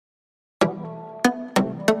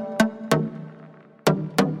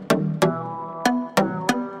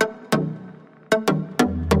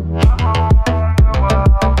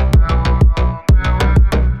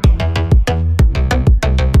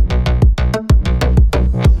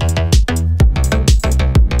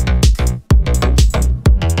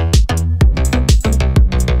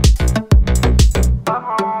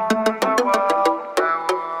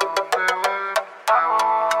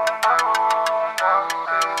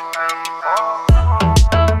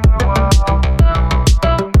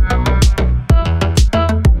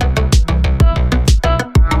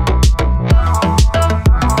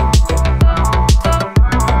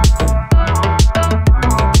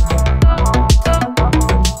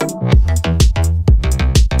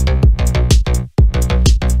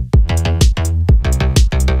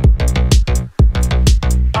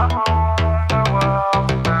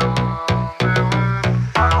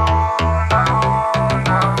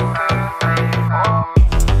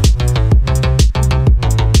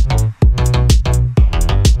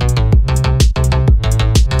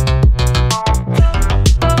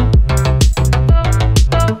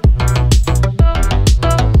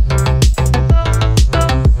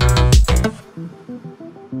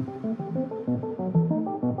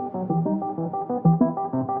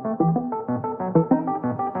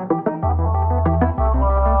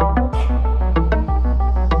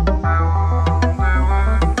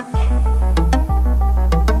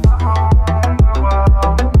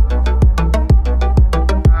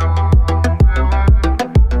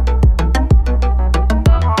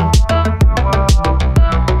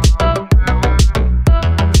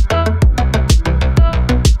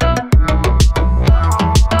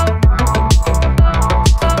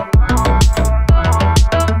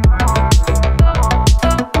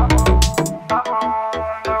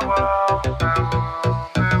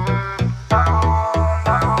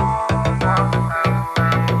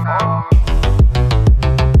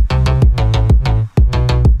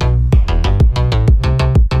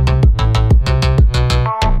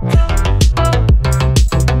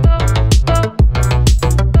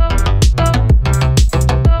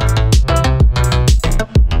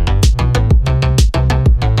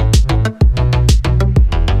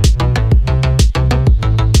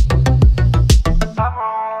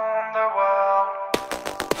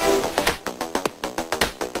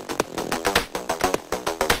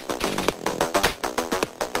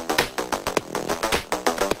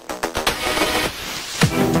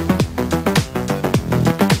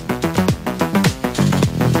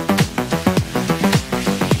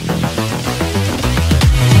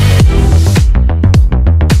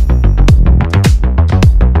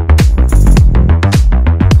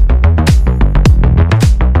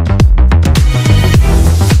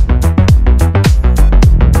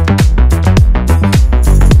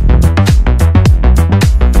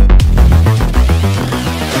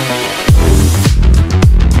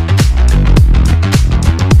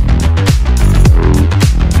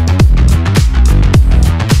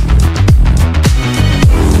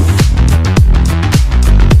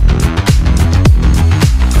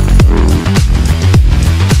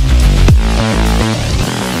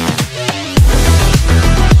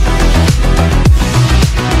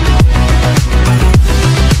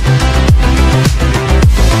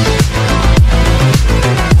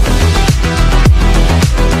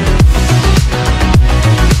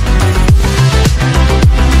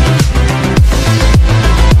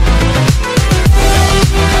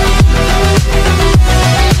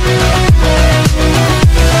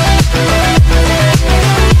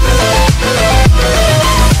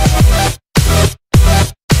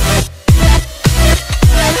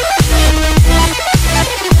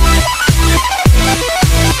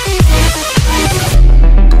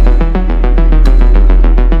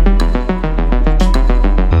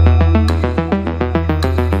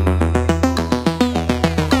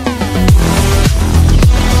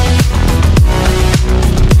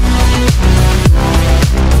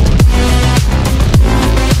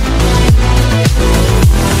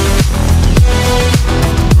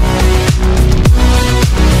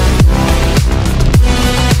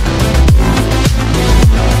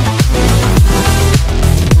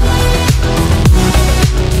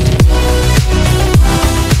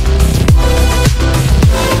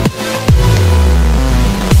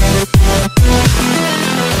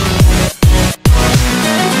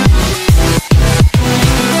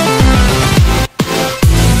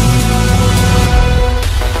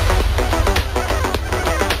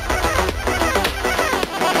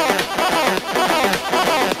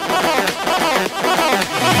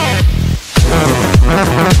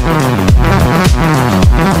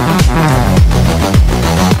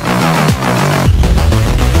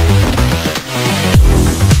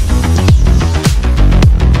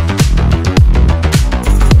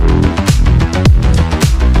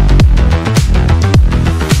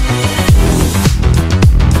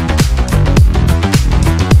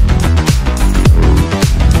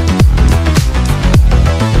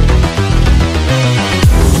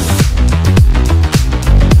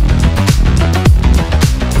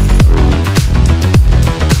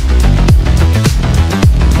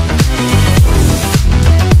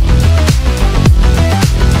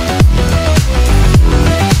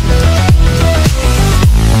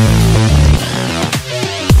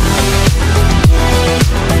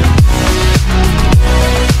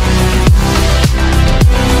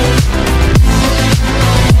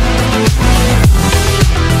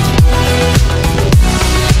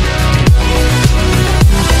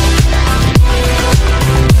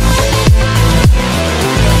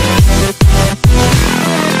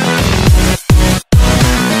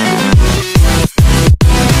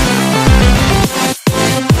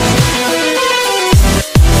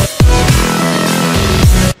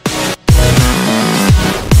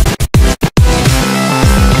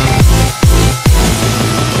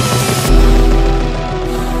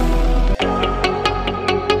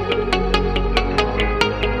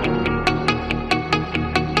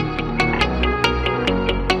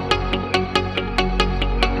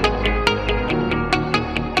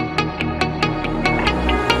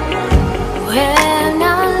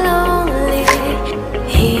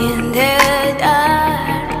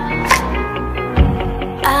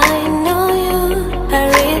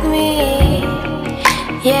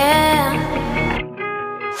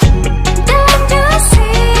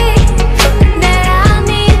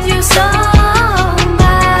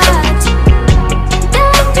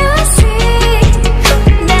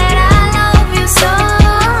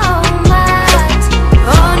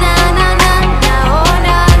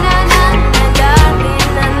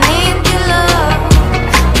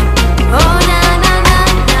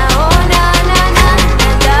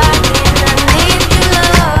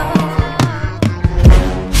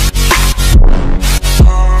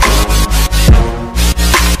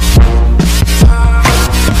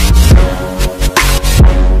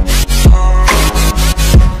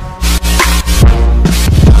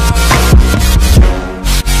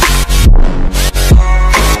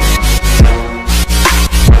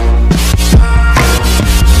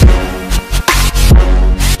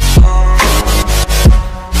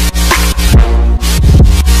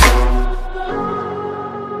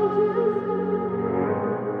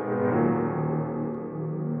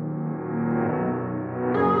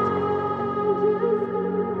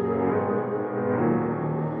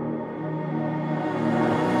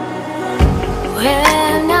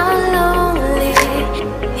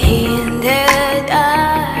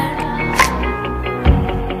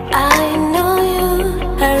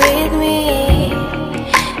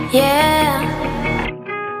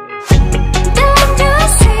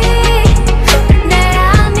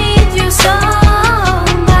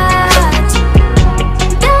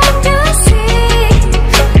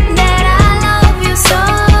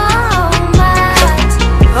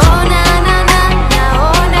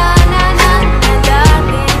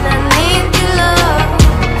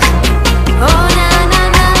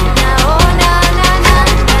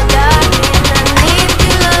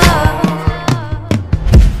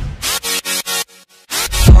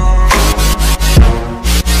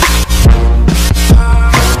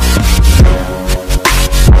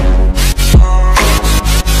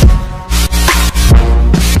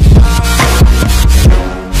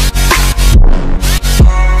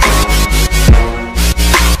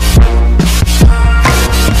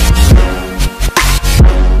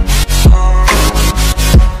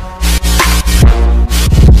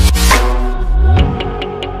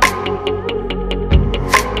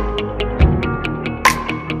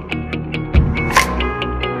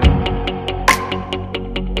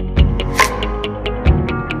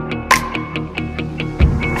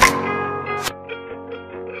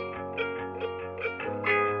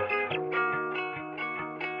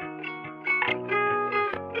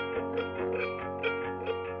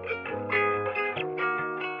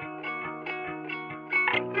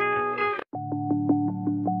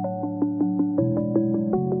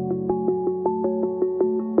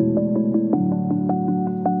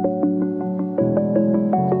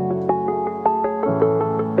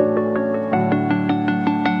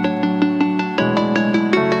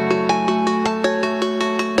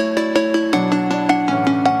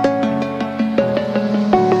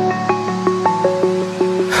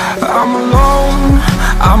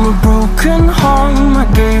from a broken home. I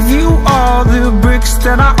gave you all the bricks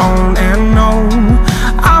that I own and know.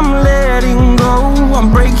 I'm letting go,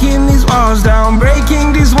 I'm breaking these walls down,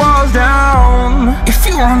 breaking these walls down. If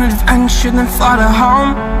you want adventure, then fly to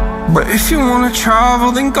home. But if you wanna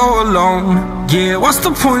travel, then go alone. Yeah, what's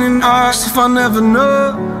the point in us if I never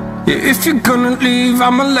know? Yeah, if you're gonna leave,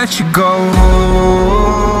 I'ma let you go.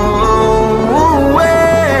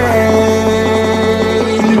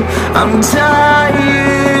 I'm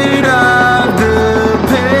tired of the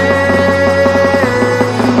pain.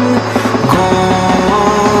 Go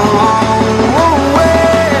away.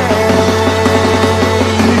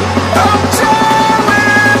 I'm tired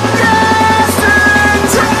with yesterday.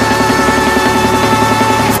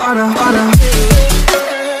 Flutter, flutter.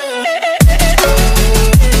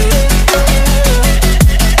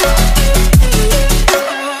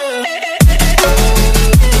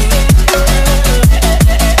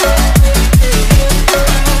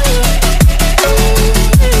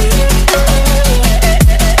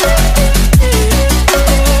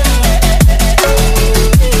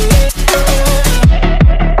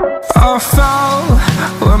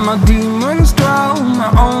 My demons dwell, my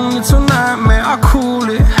own little nightmare, I call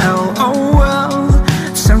it hell, oh well.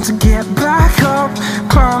 It's time to get back up,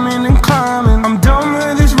 climbing and climbing. I'm done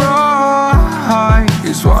with this ride,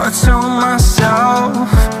 is what I tell myself,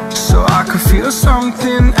 so I could feel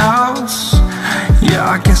something else. Yeah,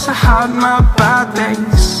 I guess I had my bad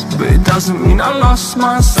days, but it doesn't mean I lost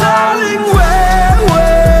my style. Darling, where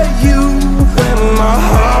were you when my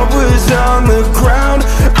heart was on the ground?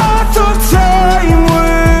 I thought time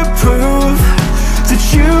would prove that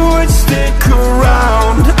you would stick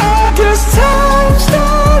around. I guess time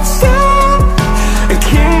starts down, a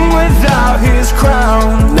king without his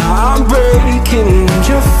crown. Now I'm breaking and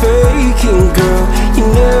you're faking, girl. You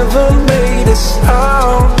never made a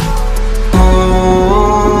sound. Oh,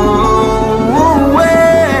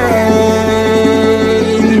 wait,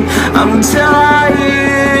 I'm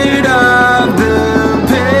tired of the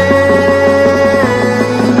pain.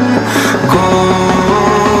 Go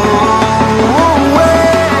away.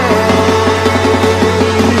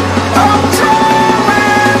 I'm tired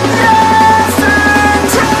with yesterday.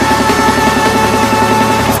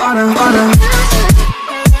 Flutter, flutter.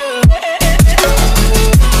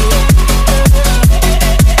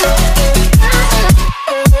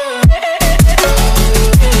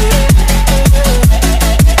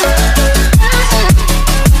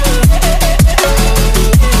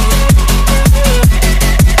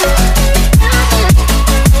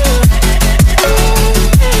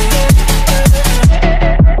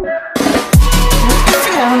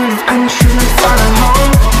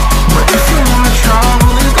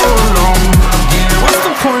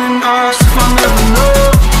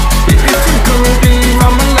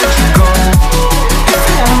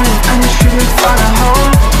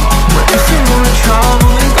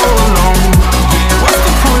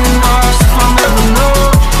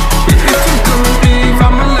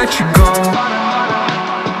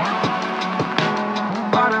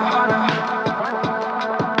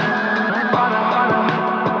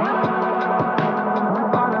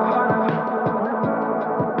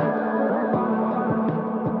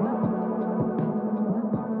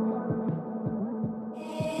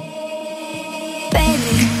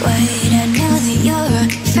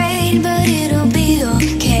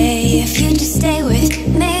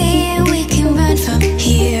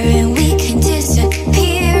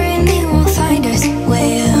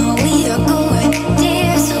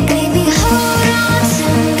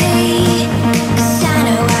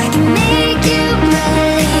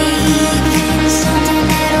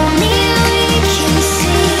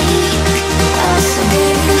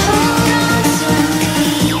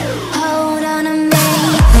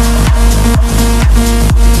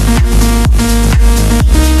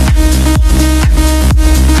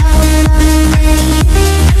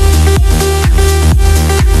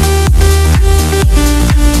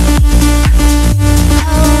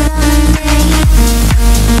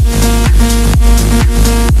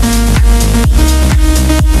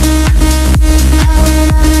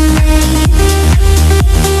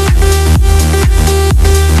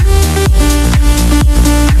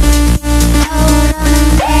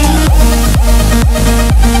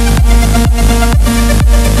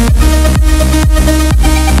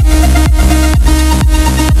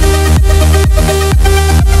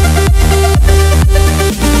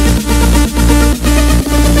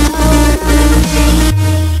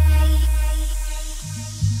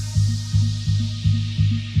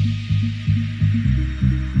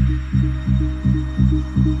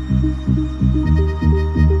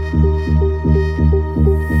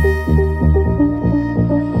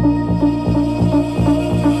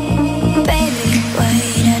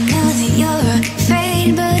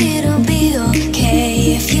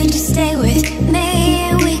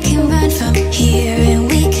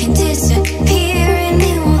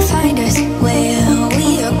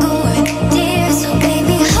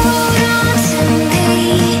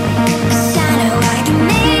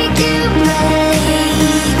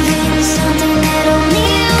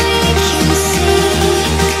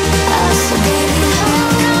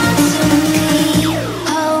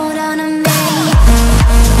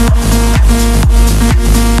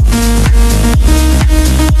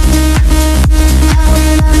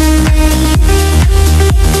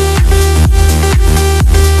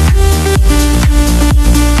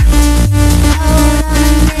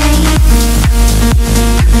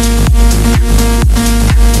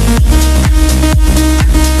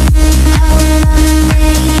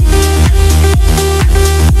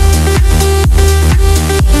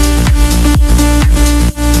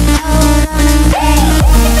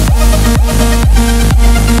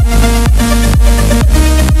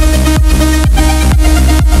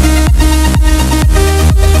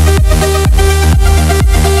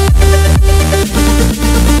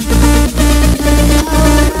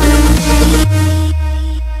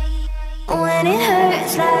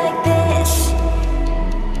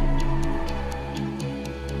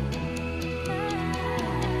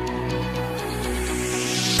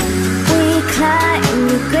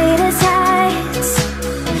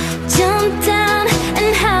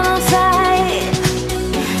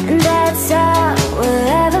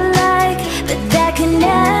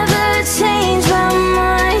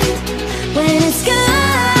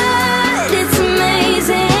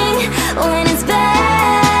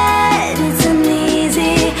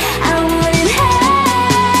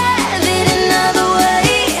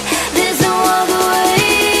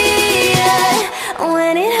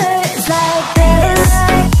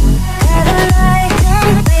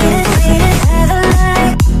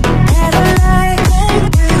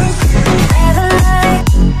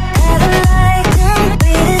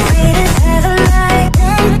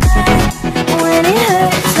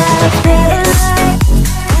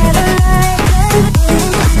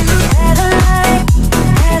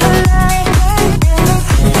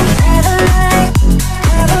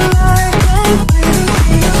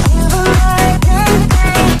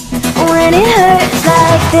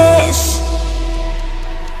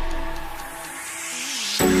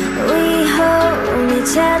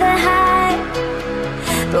 each other high,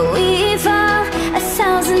 but we fall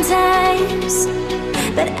 1,000 times.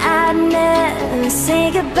 But I'd never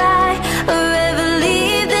say goodbye or ever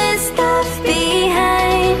leave this stuff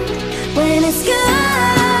behind. When it's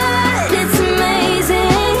good, it's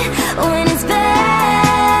amazing. When it's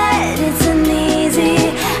bad, it's uneasy.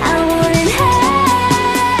 I wouldn't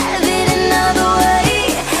have it another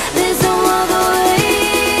way. There's no other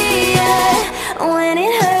way, yeah. When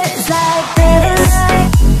it hurts like this,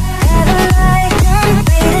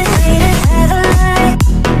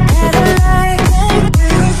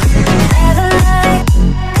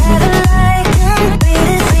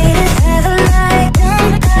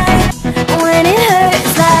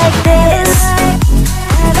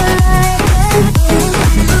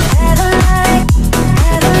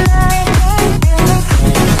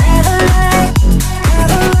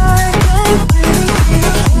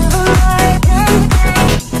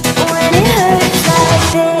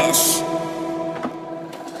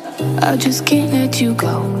 I just can't let you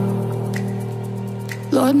go.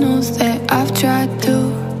 Lord knows that I've tried to.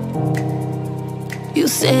 You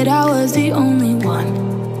said I was the only one.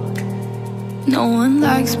 No one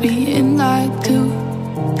likes being lied to.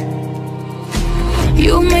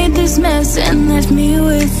 You made this mess and left me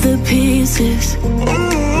with the pieces.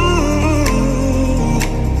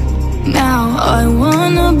 Now I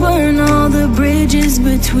wanna burn all the bridges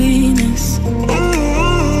between us.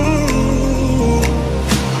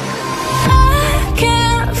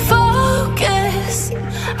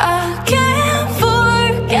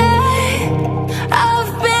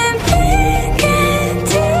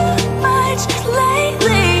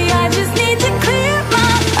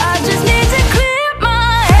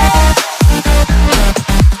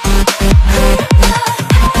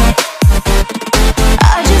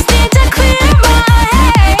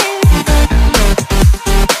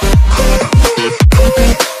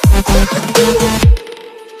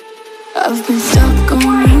 I've been stuck on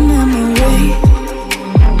your memory,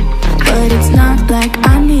 but it's not like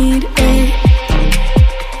I need it.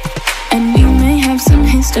 And we may have some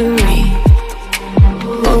history,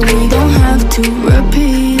 but we don't have to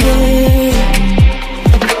repeat it.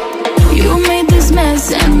 You made this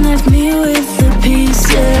mess and left me with the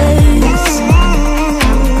pieces.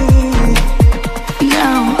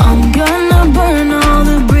 Now I'm gonna burn all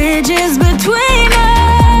the bridges between us.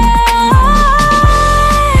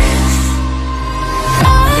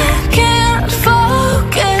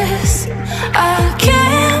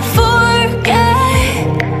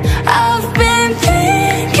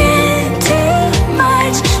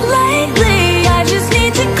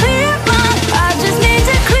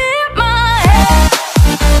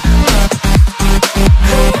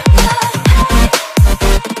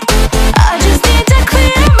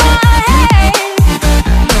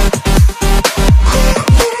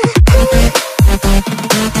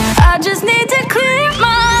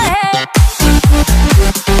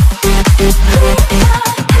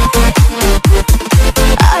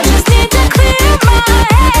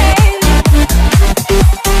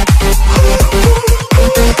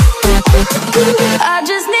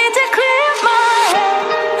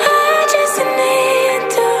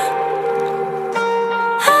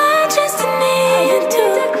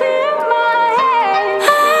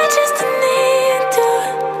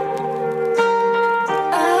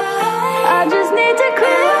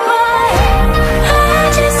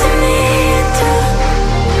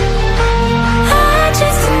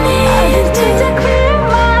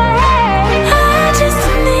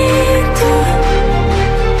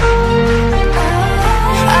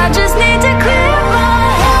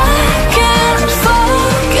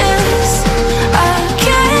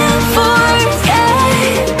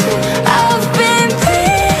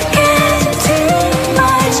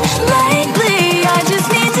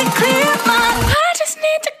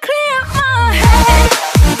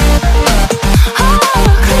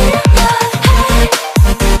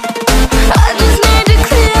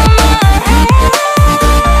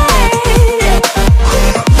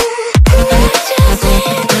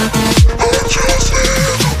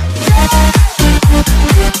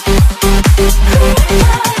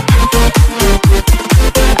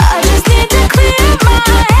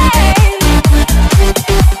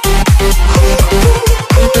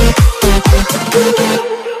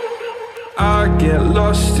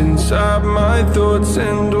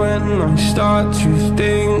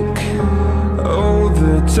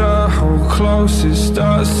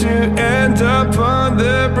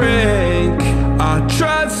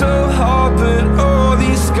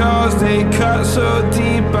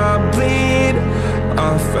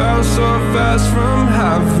 fell so fast from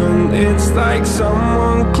heaven. It's like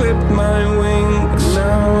someone clipped my wings.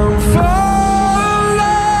 Now I'm falling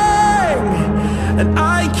and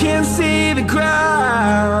I can't see the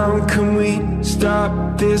ground. Can we stop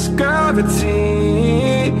this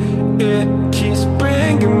gravity? It keeps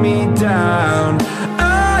bringing me down.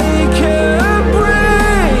 I can't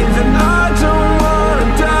breathe and I don't wanna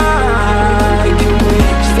die. Can we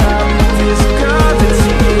stop this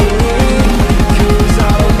gravity? 'Cause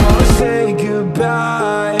I don't wanna say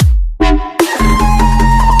goodbye.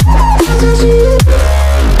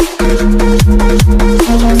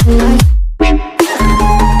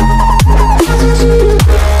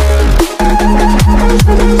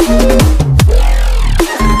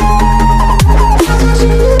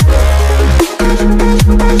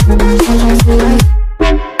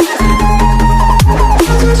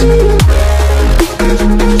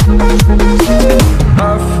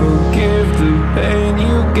 I forgive the pain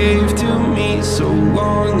you gave to me so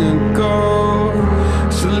long ago.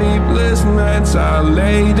 Sleepless nights I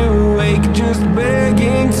laid awake just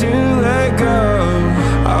begging to let go.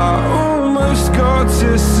 I almost got to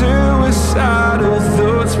suicidal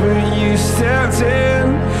thoughts, but you stepped in.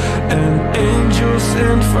 An angel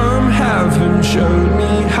sent from heaven showed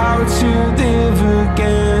me how to live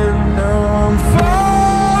again. Now I'm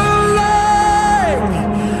falling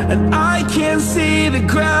and I can't see the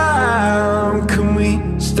ground. Can we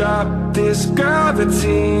stop this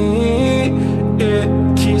gravity? It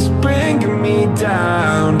keeps bringing me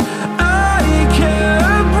down. I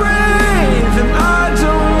can't breathe and I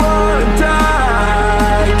don't wanna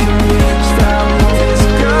die. Can we stop this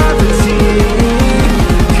gravity?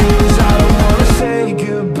 'Cause I don't wanna say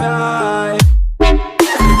goodbye.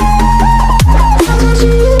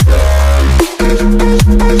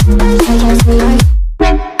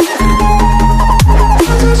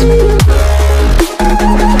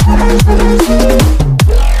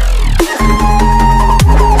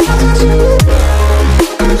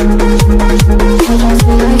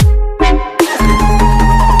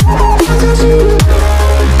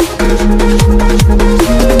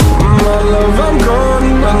 My love, I'm gone.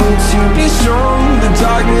 I need to be strong. The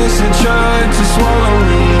darkness had tried to swallow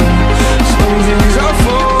me. Some days I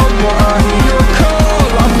fall, but I hear your call.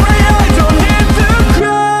 I pray I don't hit the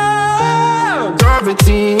ground.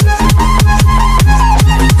 Gravity.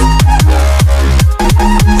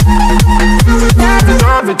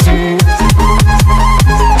 Gravity.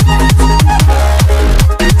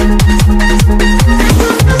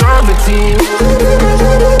 Gravity.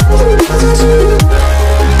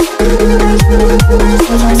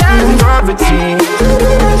 Gravity.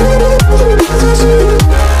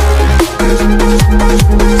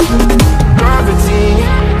 Gravity.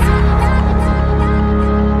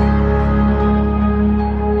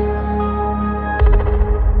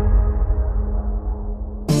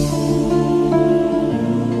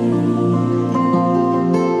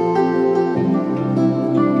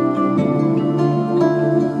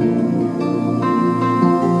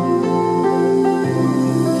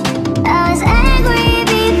 I was angry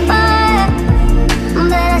before,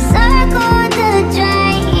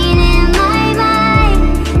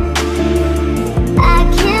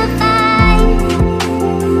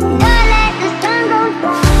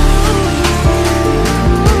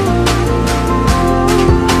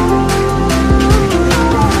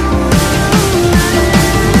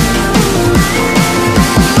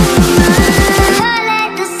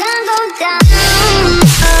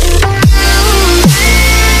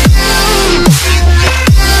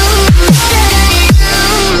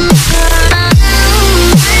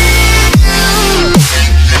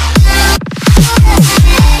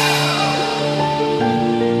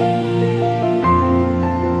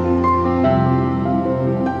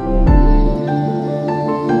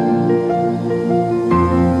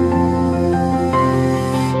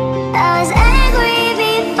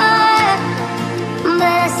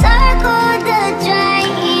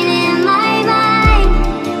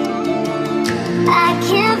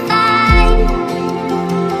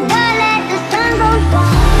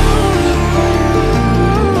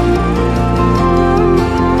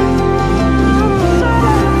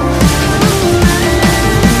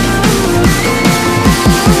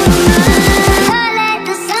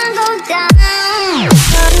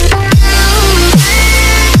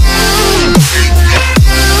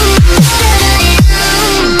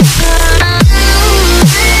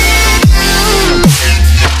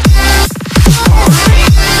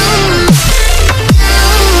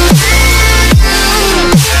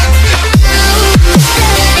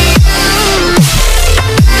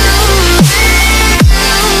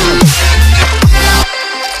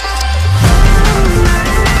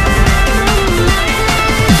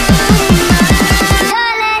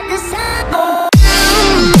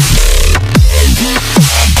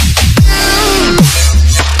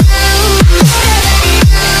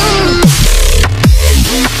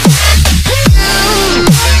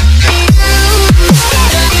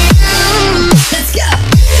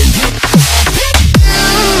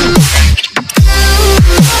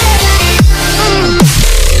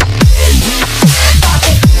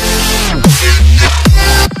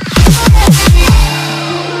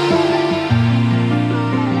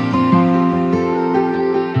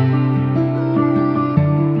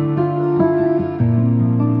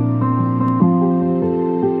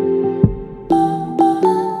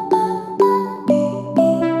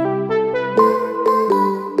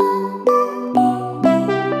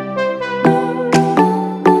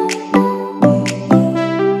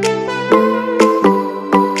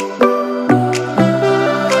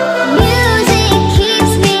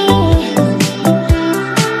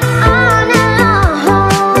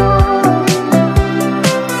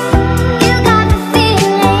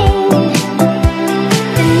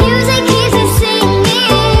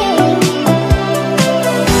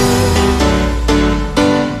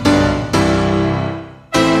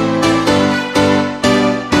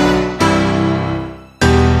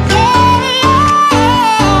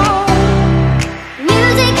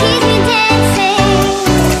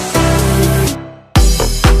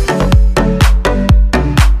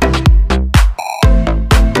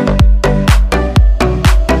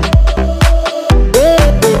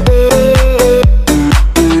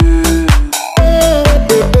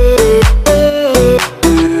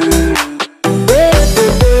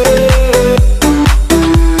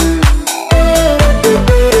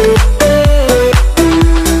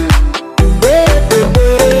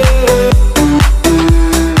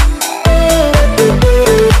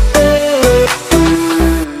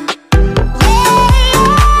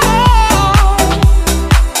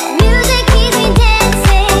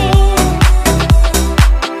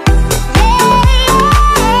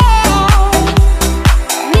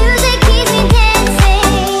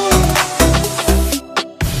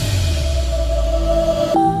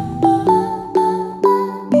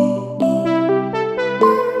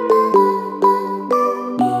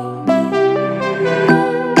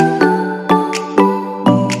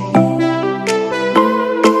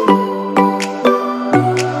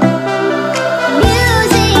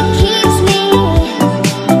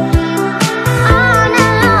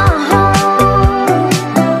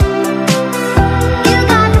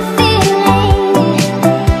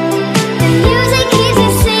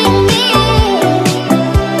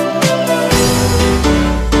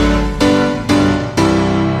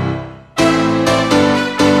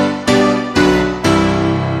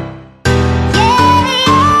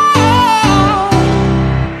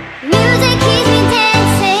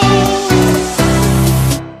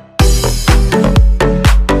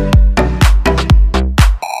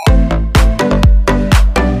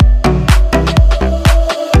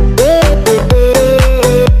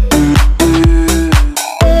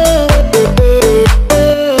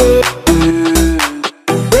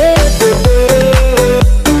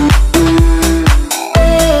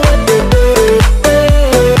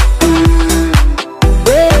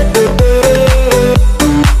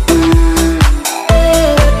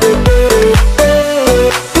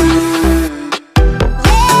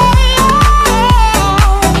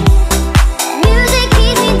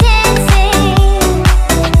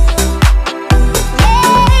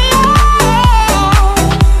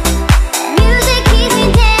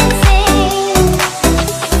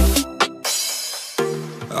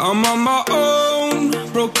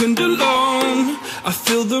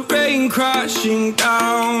 crashing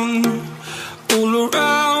down. All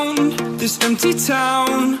around this empty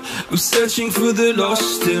town, I'm searching for the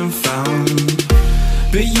lost and found.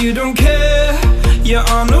 But you don't care, you're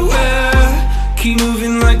unaware. Keep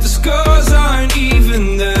moving like the scars aren't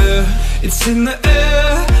even there. It's in the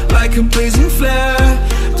air, like a blazing flare.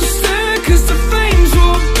 Just stare, cause the flames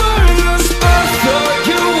will burn us. I thought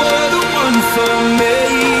you were the one for me.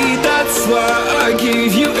 That's why I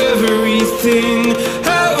gave you everything.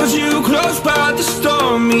 Held you close by the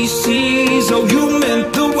stormy seas. Oh, you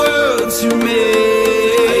meant the world to me.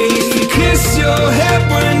 I used to kiss your head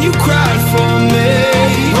when you cried for me.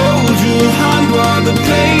 Hold your hand while the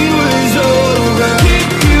pain was over. Keep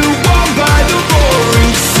you warm by the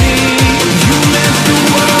roaring sea. You meant the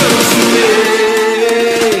world to me.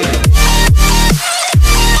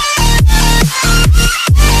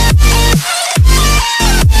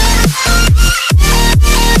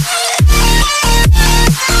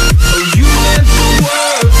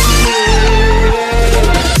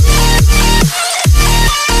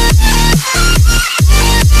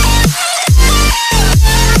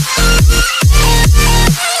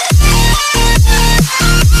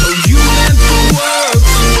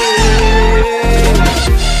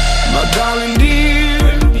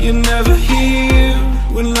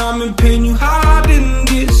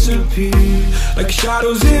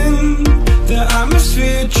 Shadows in the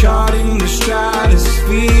atmosphere, charting the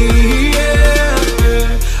stratosphere.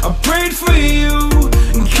 Yeah. I prayed for you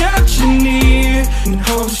and kept you near, in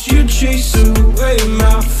hopes you'd chase away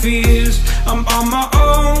my fears. I'm on my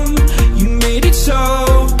own, you made it so,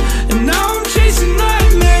 and now I'm chasing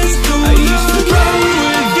nightmares through. I used to run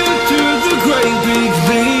with you through the great big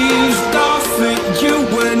leaves, laugh at you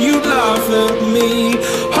when you laugh at me.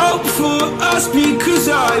 Hope for us because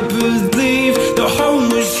I believe the home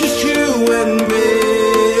was just you and me.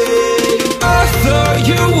 I thought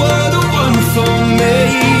you were the one for me.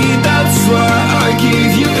 That's why I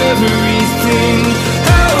gave you everything.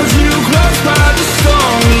 Held you close by the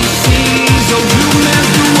stormy seas. Oh, you meant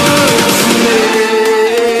the world to me.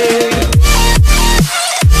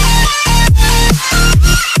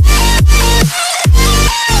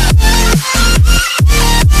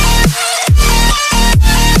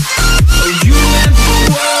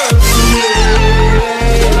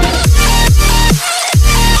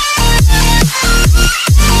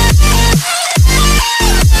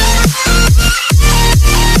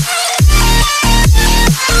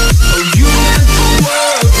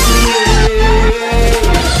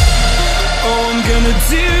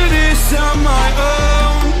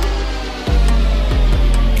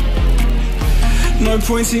 No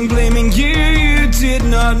point in blaming you, you did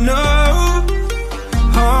not know.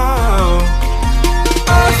 Oh.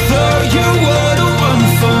 I thought you were the one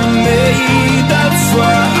for me. That's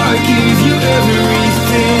why I gave you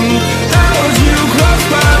everything. Held you close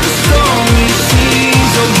by the stormy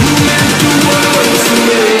seas. Oh, you meant the world to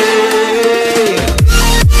me.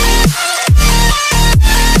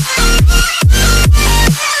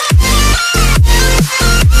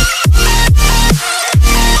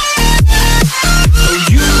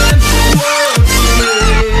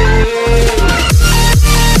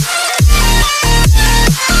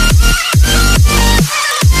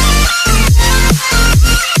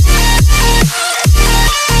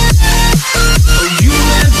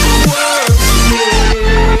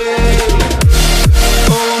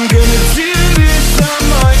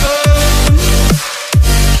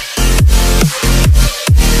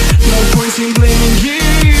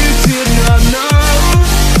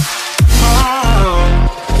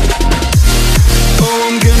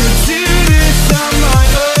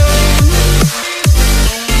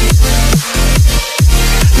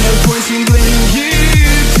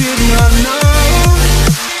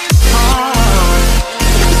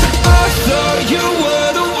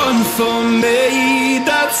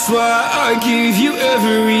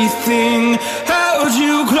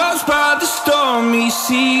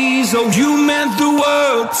 Oh, you meant the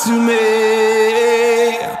world to me.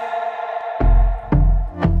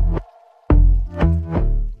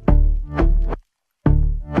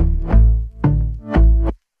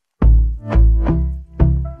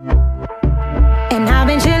 And I've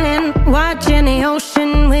been chilling, watching the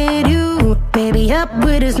ocean with you. Baby, up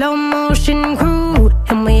with a slow motion crew.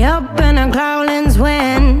 And we up in our cloudlands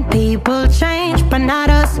when people change, but not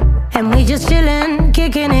us. And we just chillin',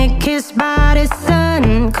 kicking it, kissed by the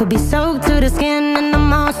sun. Could be soaked to the skin in the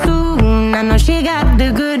monsoon. I know she got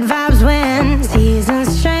the good vibes when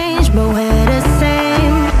seasons change, but we're the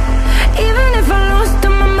same. Even if I lost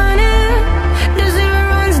all my money, the zero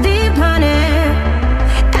runs deep, honey.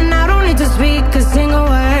 And I don't need to speak a single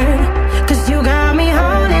word, cause you got me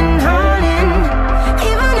holding on.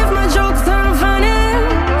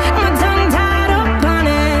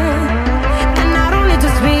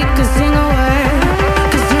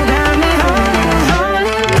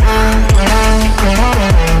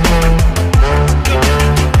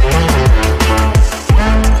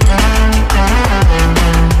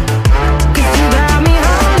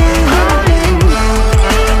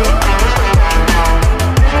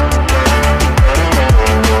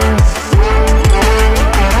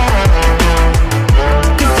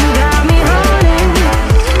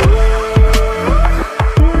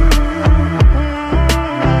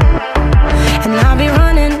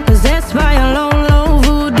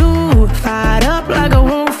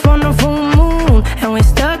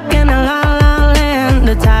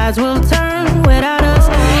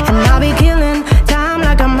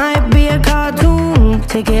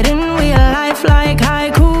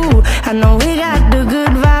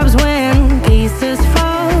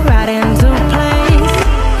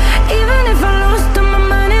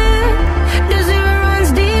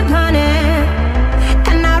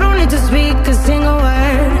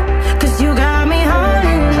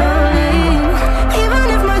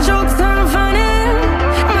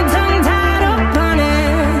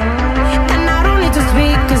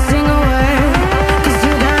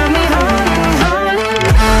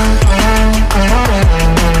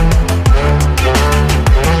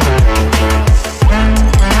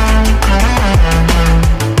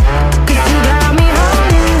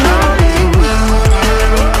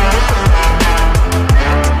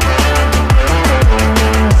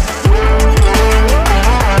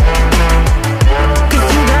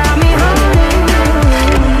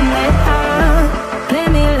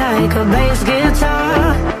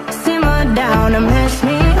 down to mess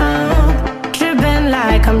me up. Tripping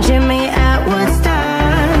like I'm Jimmy at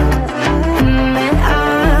Woodstock. And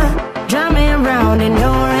I drive me around in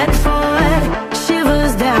your red Ford.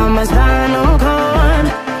 Shivers down my spinal cord.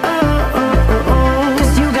 Oh, oh, oh, oh.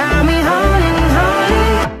 'Cause you got me holding,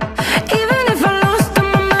 holding. Even if I lost all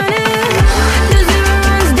my money, the zero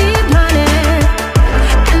runs deep, honey.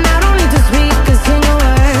 And I don't need to speak a single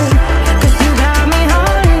word. 'Cause you got me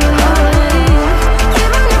holding, holding.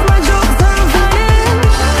 Even if my jokes sound funny,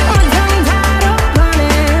 my tongue tied up on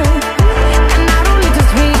it. And I don't need to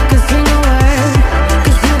speak a single word.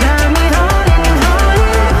 'Cause you got me holding,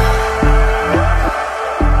 holding.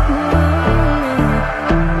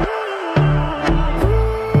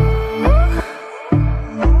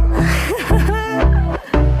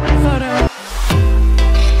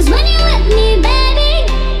 Cause when you're with me, baby,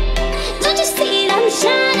 don't you see that I'm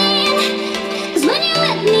shining? Cause when you're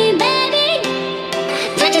with me, baby,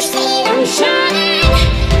 don't you see that I'm shining?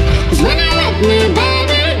 Cause when you're with me,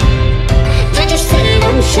 baby, don't you see that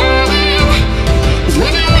I'm shining? Cause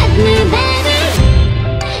when you're with me, baby,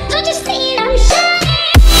 don't you see that I'm shining?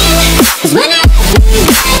 Cause when you're with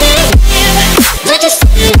me, baby, don't you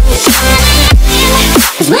see that I'm shining?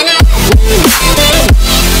 Cause when you're with me, baby,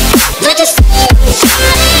 don't you see that I'm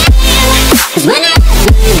shining? Cause when you're with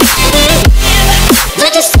me, baby,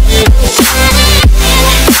 don't you see that I'm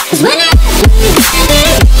shining? Cause when you're with me,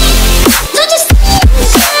 baby, don't you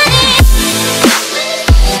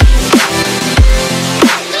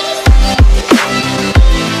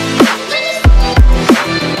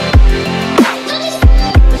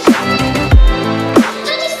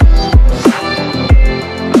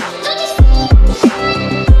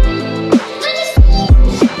see that I'm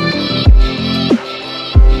shining?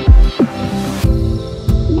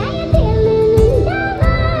 Now you're dealing in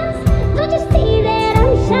diamonds. Don't you see that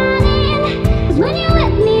I'm shining? 'Cause when you're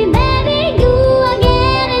with me, baby, you are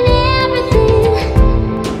getting everything.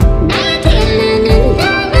 Now you're dealing in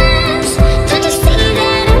diamonds. Don't you see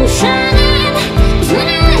that I'm shining? 'Cause when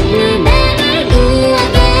you're with me, baby, you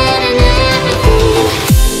are getting everything.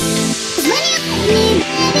 'Cause when you're with me,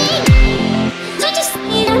 baby, don't you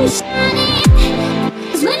see that I'm shining?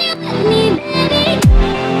 'Cause when you're with me, baby,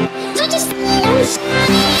 don't you see that I'm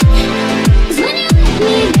shining? 'Cause when you're with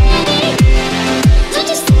me, baby, don't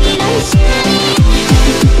you see that I'm shining?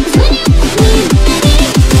 'Cause when you're with me, baby,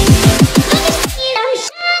 don't you see that I'm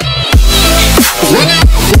shining? 'Cause when you're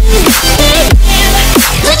with me,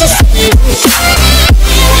 baby, don't you see that I'm shining?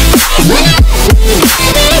 'Cause when you're with me,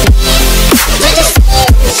 baby, don't you see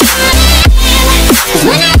that I'm shining? 'Cause when you're with me, baby, don't you see that I'm shining? 'Cause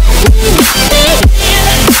when you're with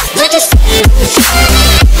me, baby, don't you see that I'm shining?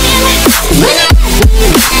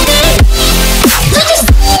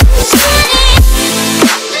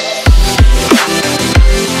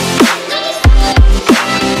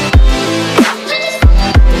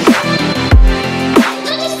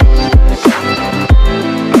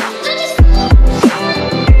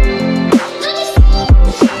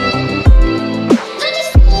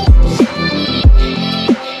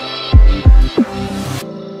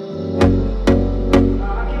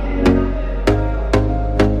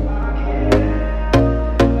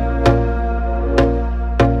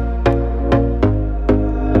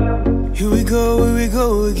 Here we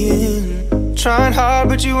go again. Trying hard,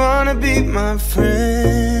 but you wanna be my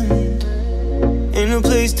friend. Ain't no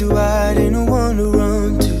place to hide, ain't no one to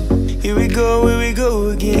run to. Here we go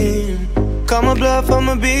again. Call my bluff,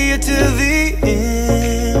 I'ma be here till the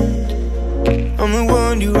end. I'm the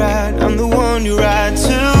one you ride, I'm the one you ride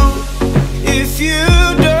to. If you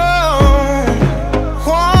don't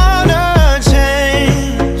wanna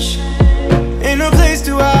change, ain't no place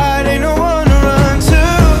to hide, ain't no one to run to.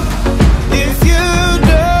 If you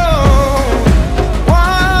don't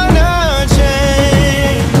wanna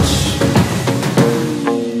change,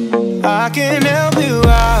 I can help you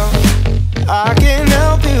out, I can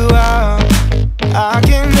help you out, I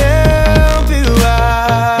can help you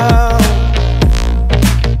out,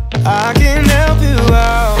 I can help you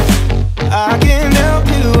out, I can help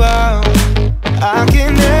you out, I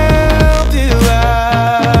can help you out.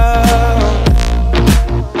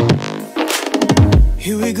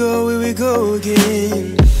 Here we go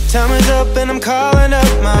again. Time is up and I'm calling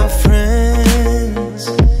up my friends.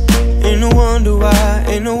 Ain't no wonder why,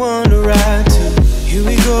 ain't no one to ride to.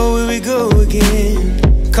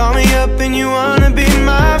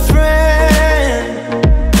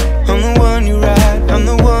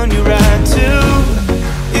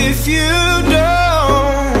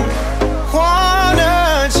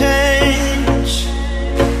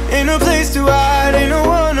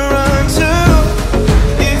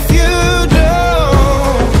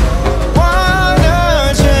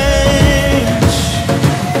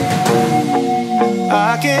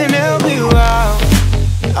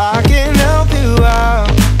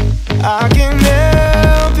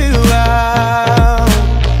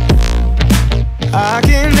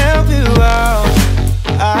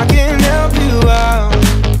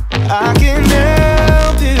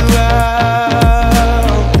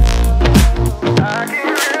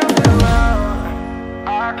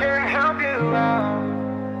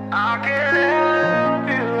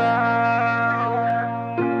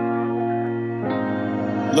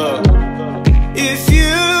 Look, if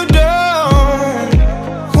you don't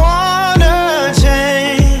wanna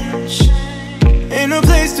change, ain't no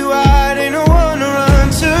place to hide, ain't no one to run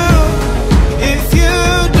to. If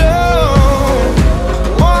you don't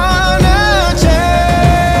wanna change,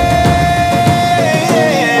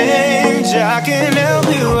 I can help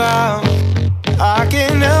you out. I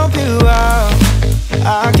can help you out.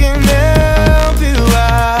 I can help you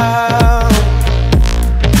out.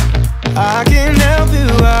 I can help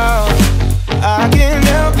you out. I can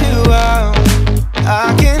help you out.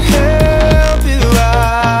 I can help you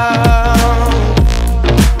out.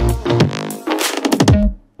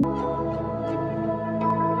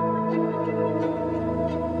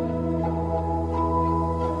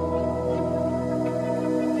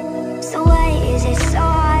 So why is it so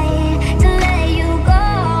hard to let you go?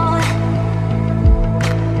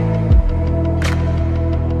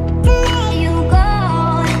 To let you go.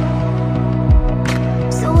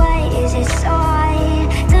 So why is it so hard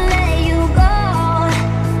to let you go?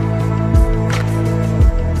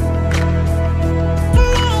 To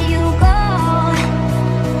let you go.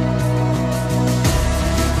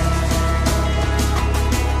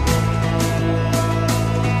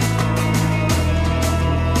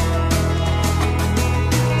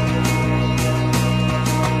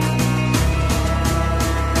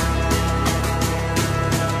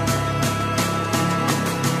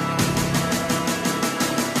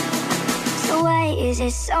 So why is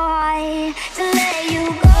it so hard to let you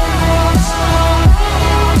go?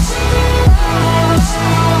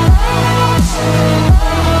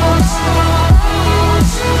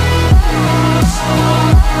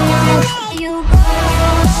 Let you go.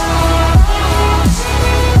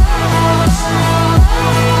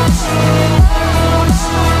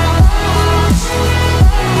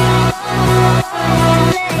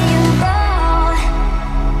 Let you go.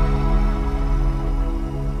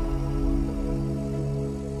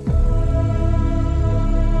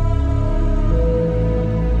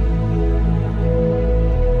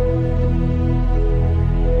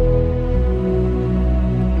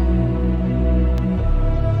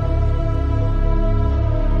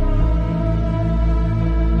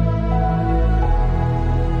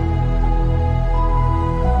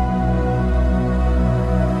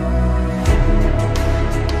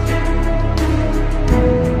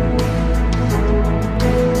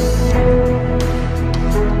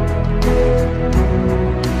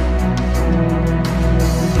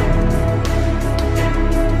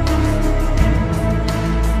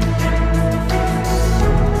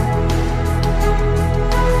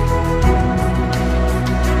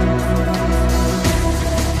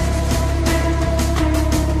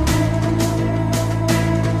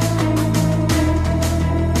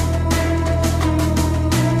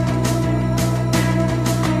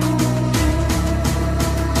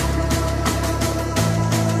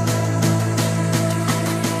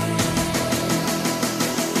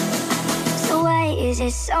 So why is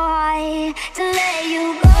it so hard to let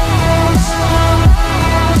you go? Let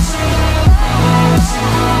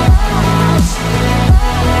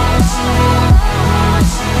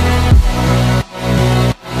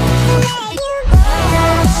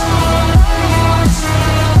you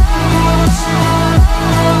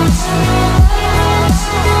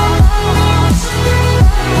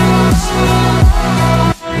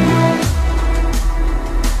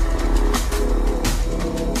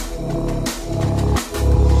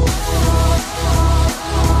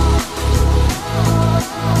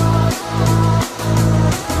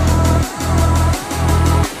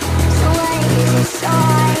So why is it so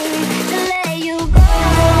hard to let you go?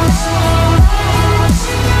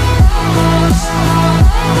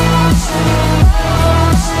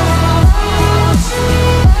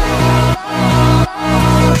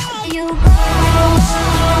 Let you go.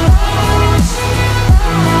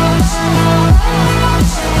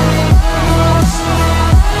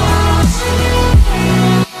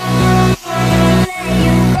 Let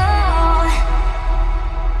you go.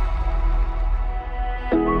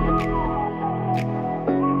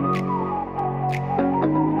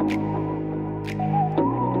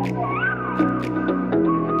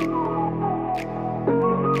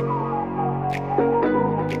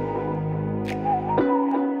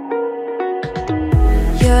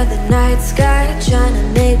 You're the night sky trying to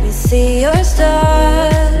make me see your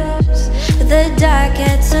stars, but the dark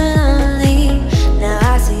gets so lonely. Now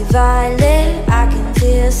I see violet, I can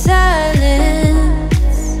feel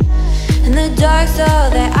silence. In the dark's all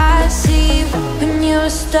that I see. When your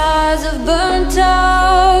stars have burnt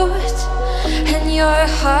out and your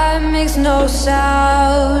heart makes no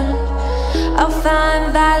sound, I'll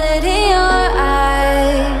find violet in your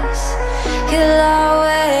eyes. You'll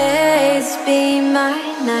always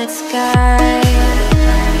sky.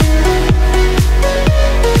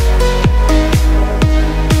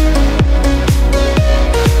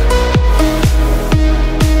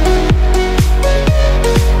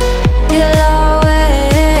 You'll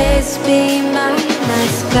always be my night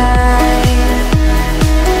sky.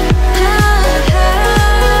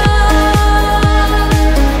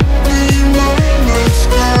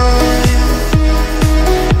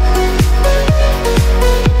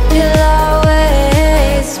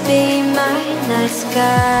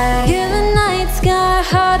 You're the night sky,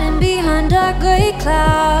 hiding behind dark gray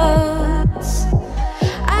clouds.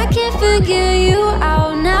 I can't figure you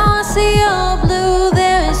out now. I see you're blue.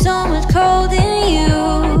 There is so much cold in you,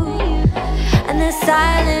 and the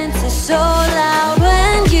silence is so loud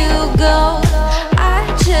when you go. I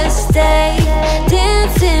just stay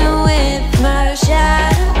dancing with my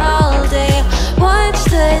shadow all day. Watch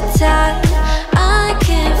the tide. I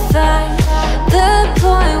can't find the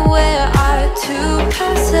point where to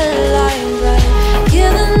pass the line right.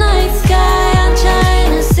 You're the night sky, I'm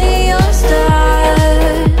trying to see your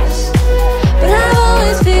stars, but I've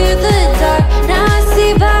always feared the dark. Now I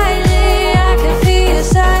see violet, I can feel your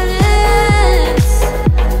silence.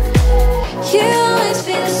 You always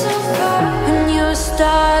feel so far when your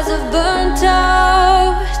stars have burnt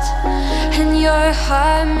out and your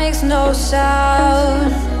heart makes no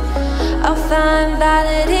sound. I'll find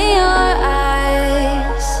violet in your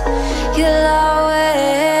eyes. You'll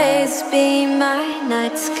always be my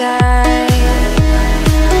night sky.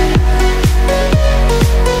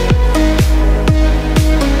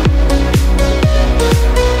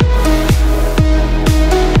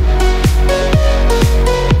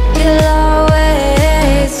 You'll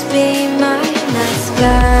always be my night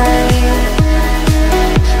sky.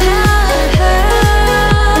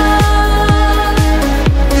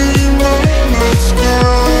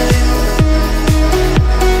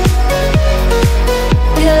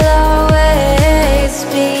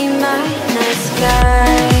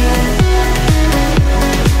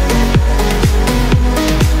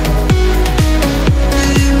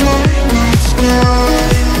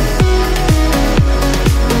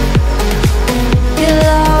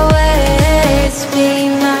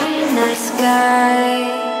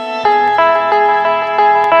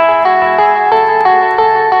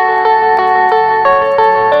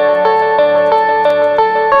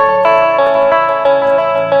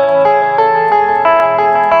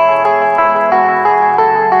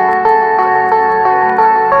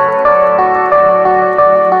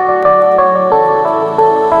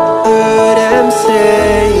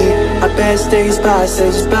 Days pass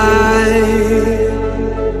us by,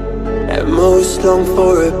 and most long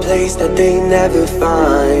for a place that they never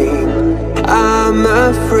find. I'm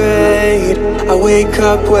afraid I wake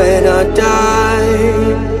up when I die,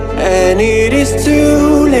 and it is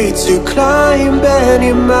too late to climb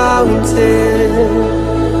any mountain.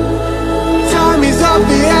 Time is of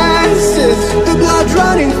the essence, the blood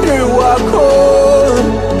running through our core.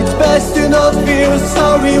 It's best to not feel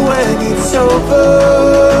sorry when it's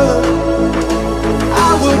over.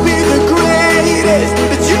 I will be the greatest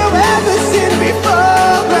that you've ever seen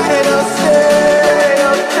before, and I'll stay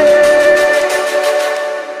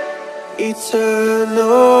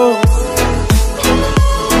eternal.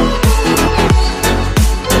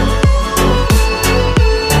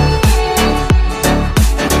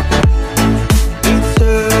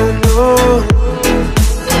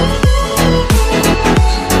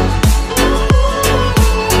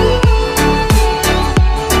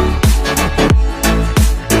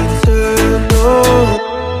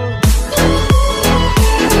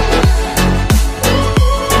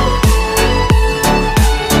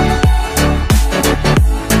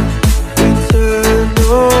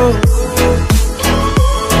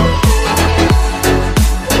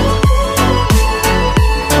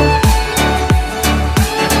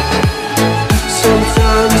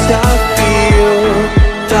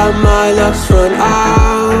 Run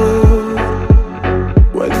out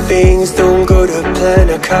when things don't go to plan.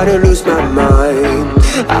 I kinda lose my mind.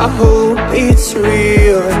 I hope it's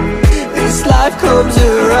real. This life comes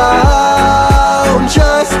around.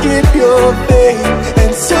 Just keep your faith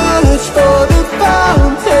and search for the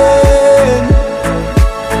fountain.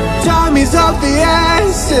 Time is of the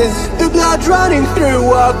essence, the blood running through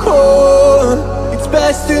our core. It's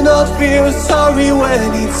best to not feel sorry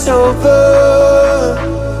when it's over.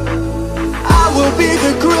 Will be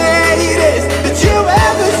the greatest that you've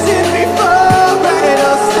ever seen before, and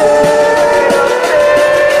I'll stay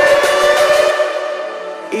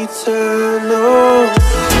eternal.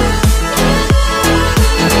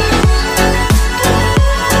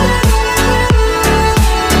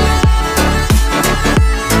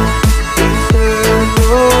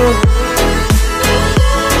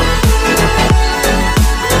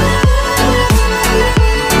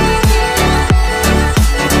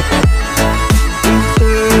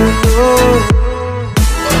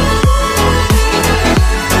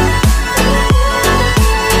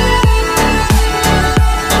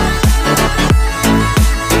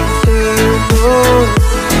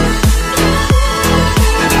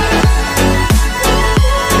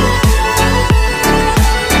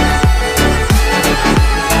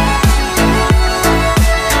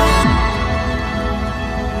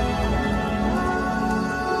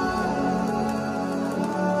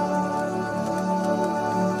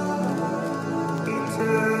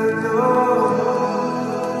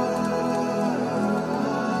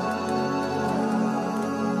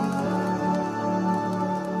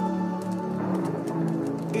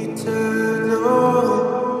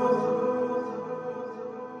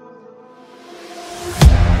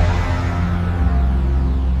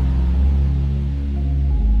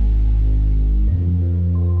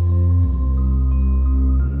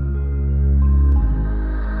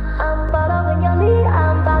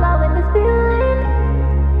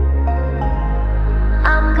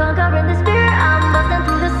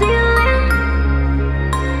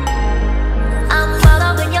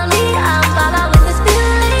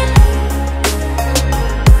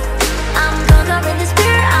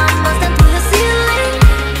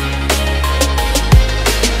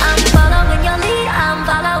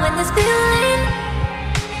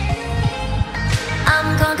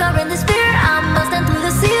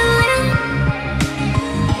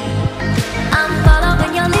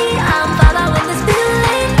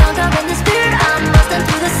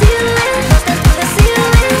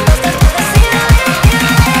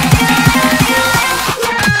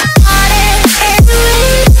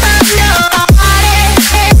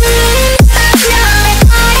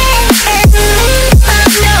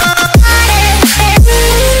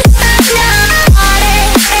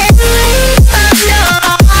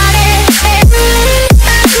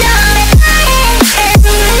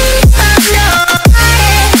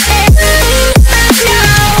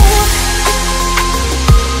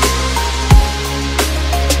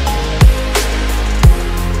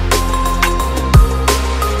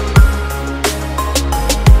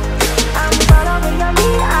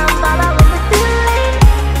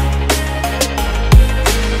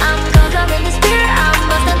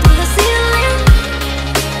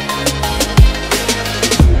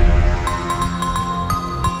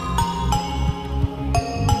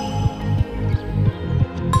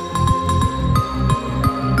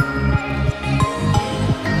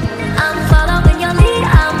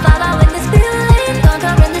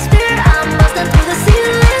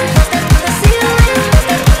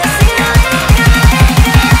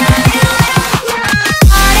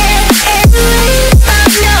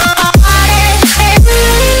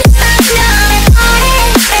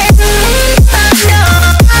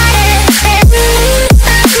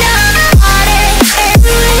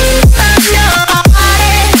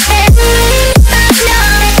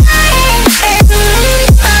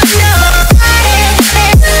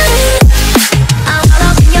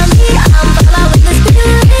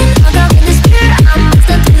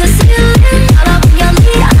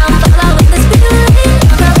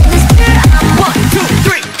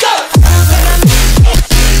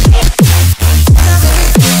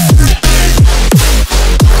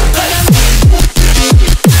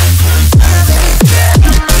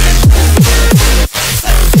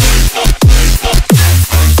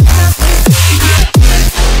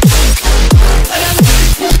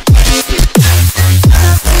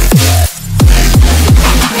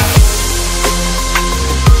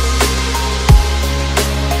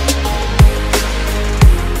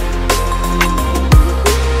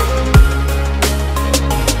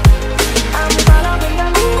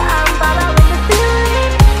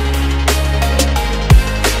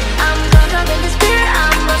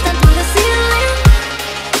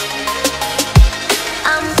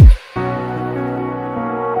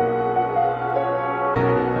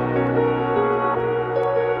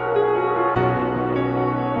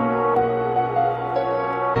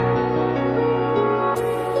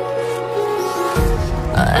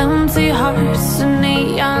 empty hearts and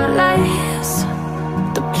neon lights.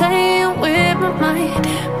 They're playing with my mind.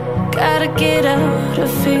 Gotta get out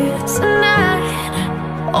of here tonight.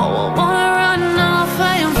 Oh, I wanna run off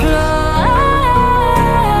and fly.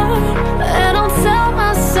 And I'll tell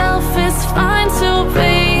myself it's fine to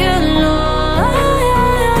be alone,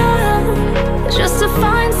 just to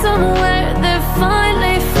find somewhere that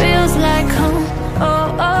finally feels like home. Oh,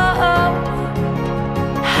 oh, oh.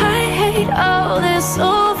 I hate all this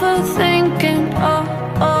overthinking. Oh,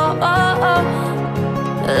 oh, oh, oh.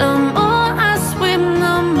 The more I swim,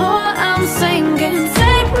 the more I'm sinking.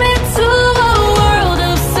 Take me to a world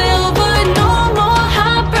of silver. No more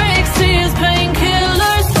heartbreaks, tears,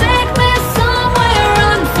 painkillers. Take me somewhere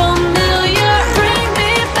unfamiliar. Bring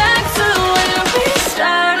me back to where we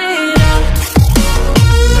started out.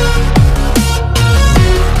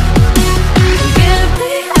 Get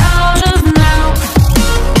me out of now.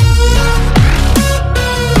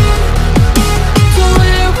 To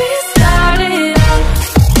where we started out.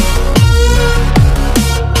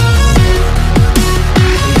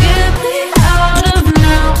 Get me out of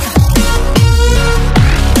now.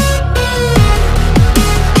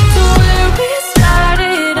 To where we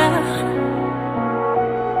started out.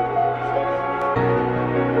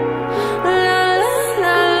 La la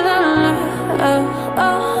la la la. Oh,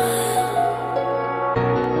 oh.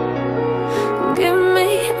 Get me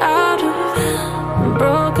out of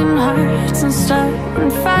broken hearts and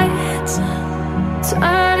starting fights,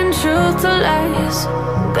 turning truth to lies.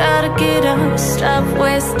 Gotta get up, stop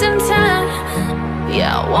wasting time.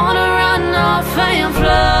 Yeah, I wanna run off and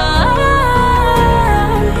fly.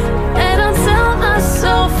 And I'll tell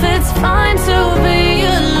myself it's fine to be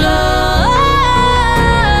alone,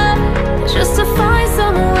 just to find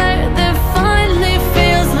somewhere that finally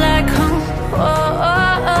feels like home. Oh,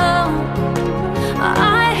 oh, oh.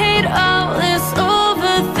 I hate all this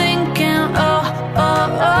overthinking. Oh, oh,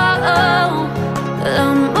 oh, oh. The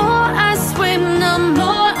more I swim, the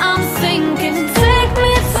more I'm sinking. Take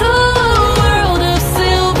me to a world of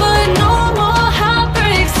silver. No more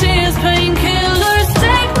heartbreaks, tears,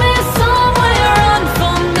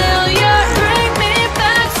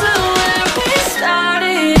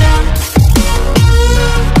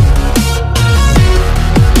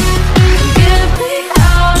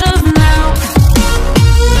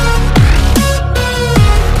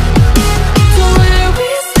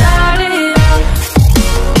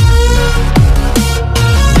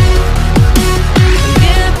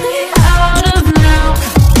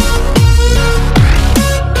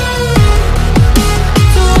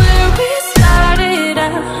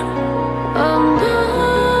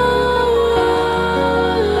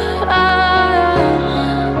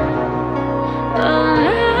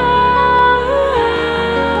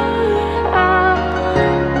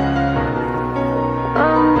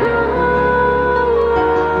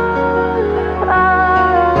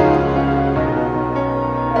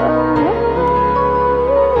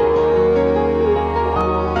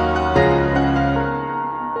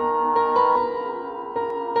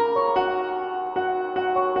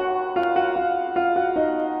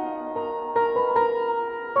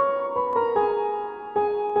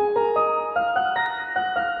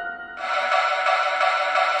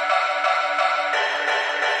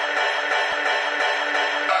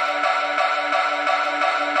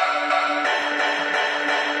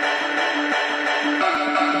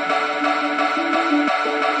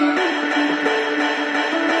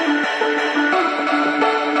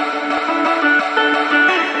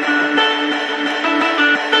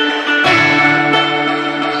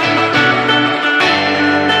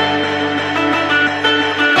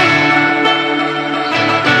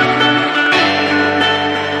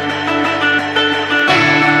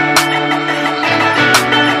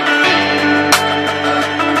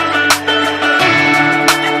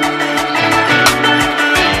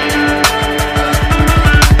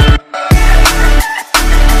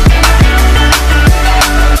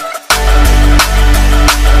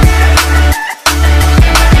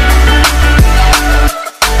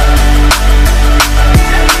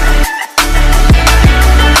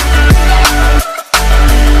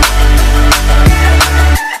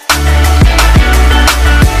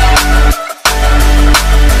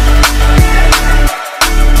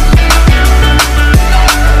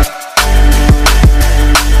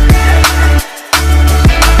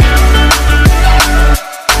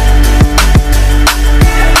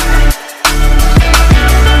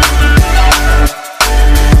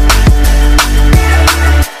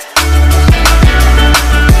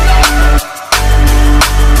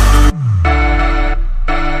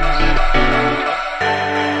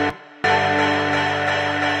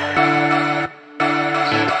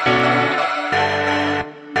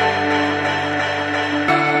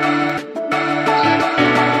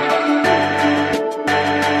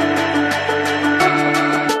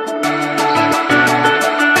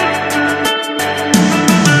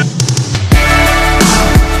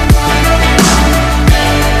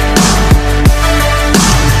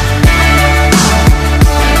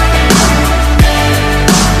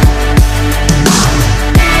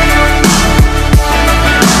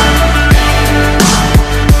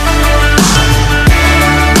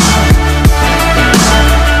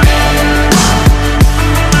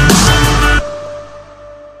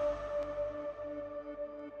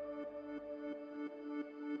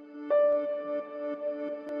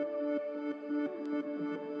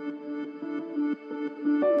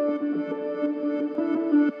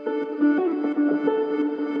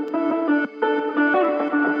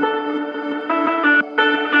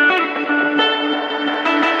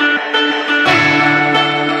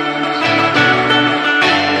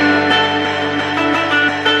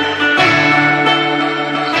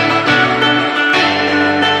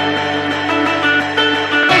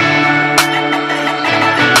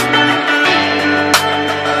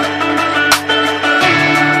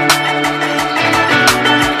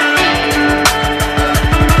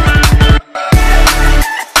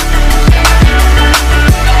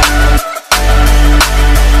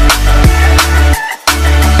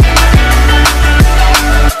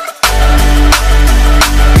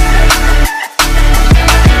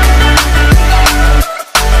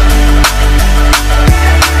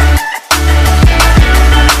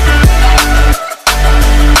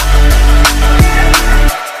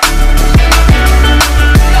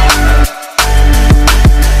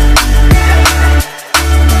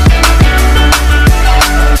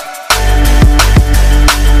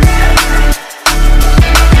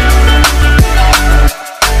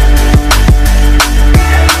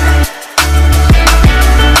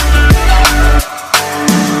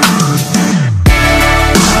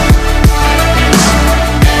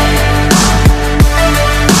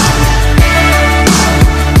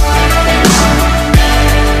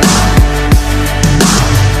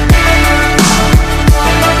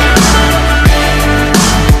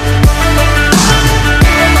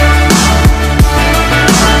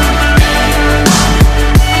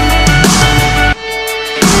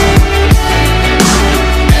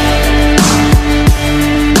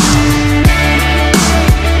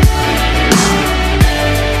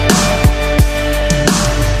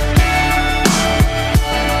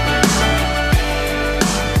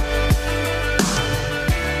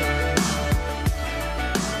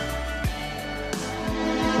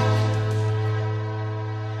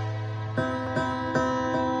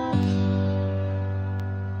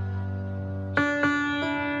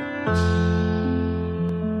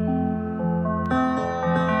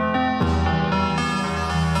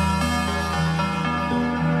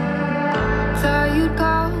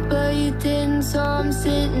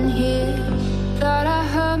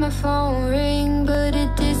 phone ring, but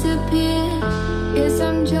it disappeared. Guess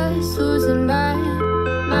I'm just losing my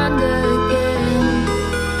mind again.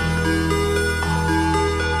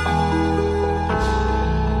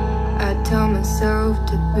 I tell myself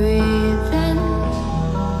to breathe in,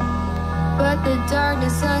 but the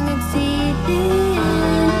darkness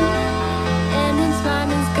unexceeded, and its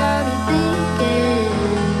mind has got me thinking.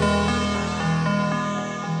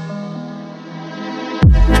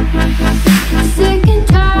 Sick and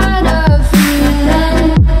tired of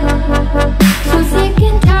feeling, so sick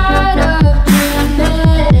and tired of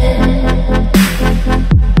dreaming,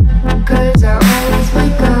 'cause I always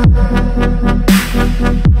wake up.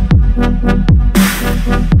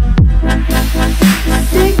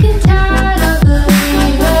 Sick and tired of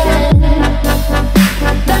believing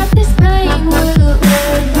that this pain will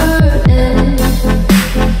ever end.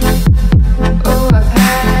 Oh, I've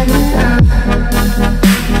had enough.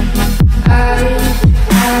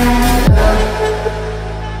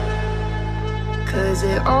 Cause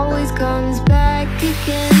it always comes back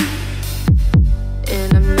again,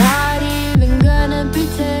 and I'm not even gonna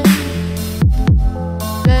pretend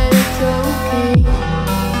that it's okay.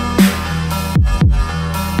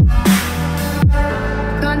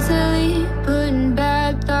 Constantly putting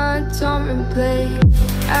bad thoughts on replay.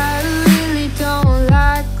 I really don't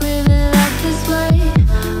like living life this way,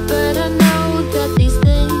 but I know that these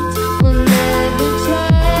things will never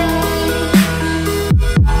change.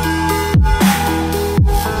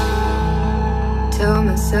 Tell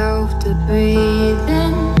myself to breathe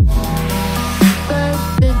in, but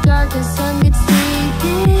the darkness sun gets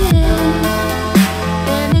seeded,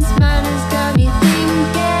 and its mind has got me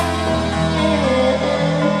thinking.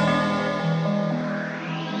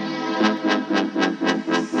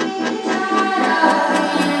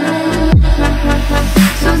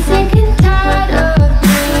 So sick and tired of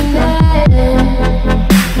dreaming,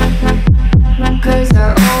 'cause I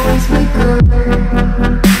always wake up.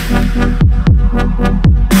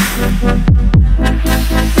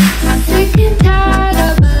 Sick and tired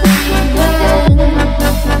of believing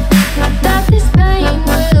that this pain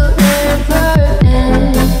will never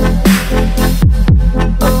end.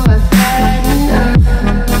 Oh, I've had enough.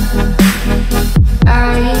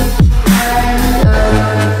 I've had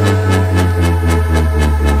enough.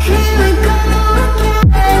 Here we go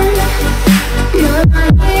again. You're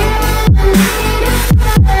not here, I need a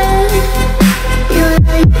friend. You're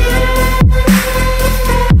not here.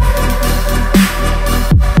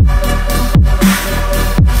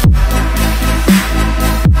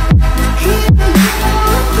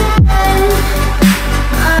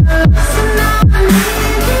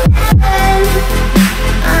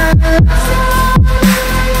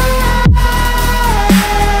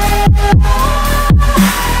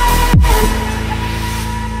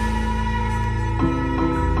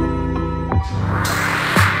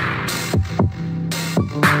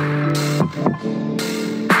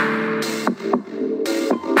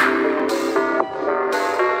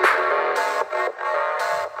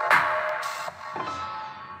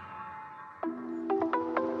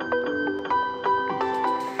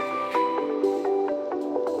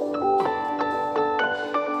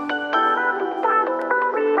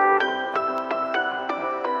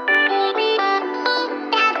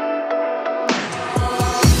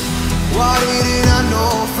 Why didn't I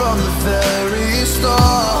know from the very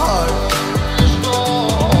start?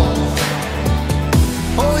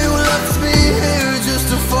 Oh, you left me here just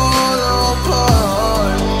to fall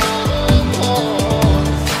apart.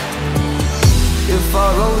 If I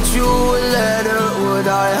wrote you a letter, would I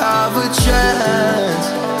have a chance?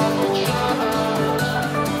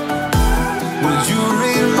 Would you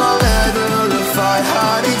read my letter if I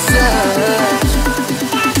had it sent?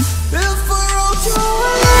 If I wrote you a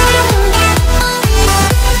letter,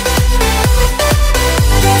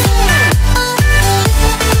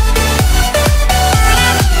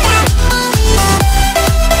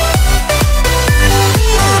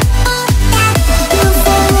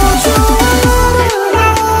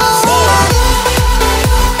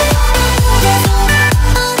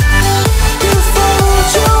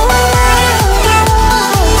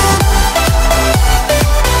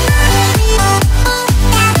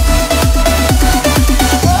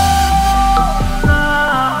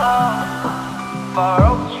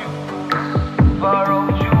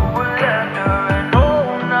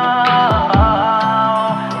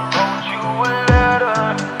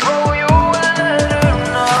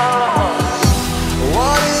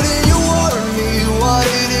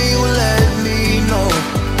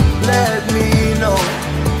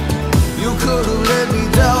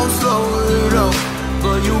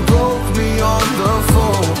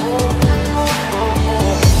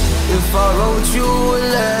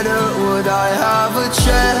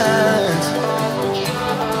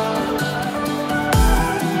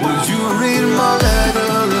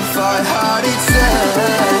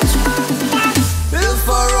 mind.